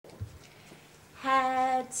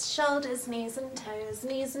Heads, shoulders, knees and toes,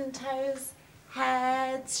 knees and toes.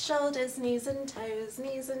 Heads, shoulders, knees and toes,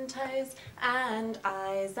 knees and toes. And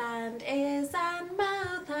eyes and ears and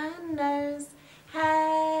mouth and nose.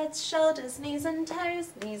 Heads, shoulders, knees and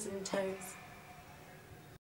toes, knees and toes.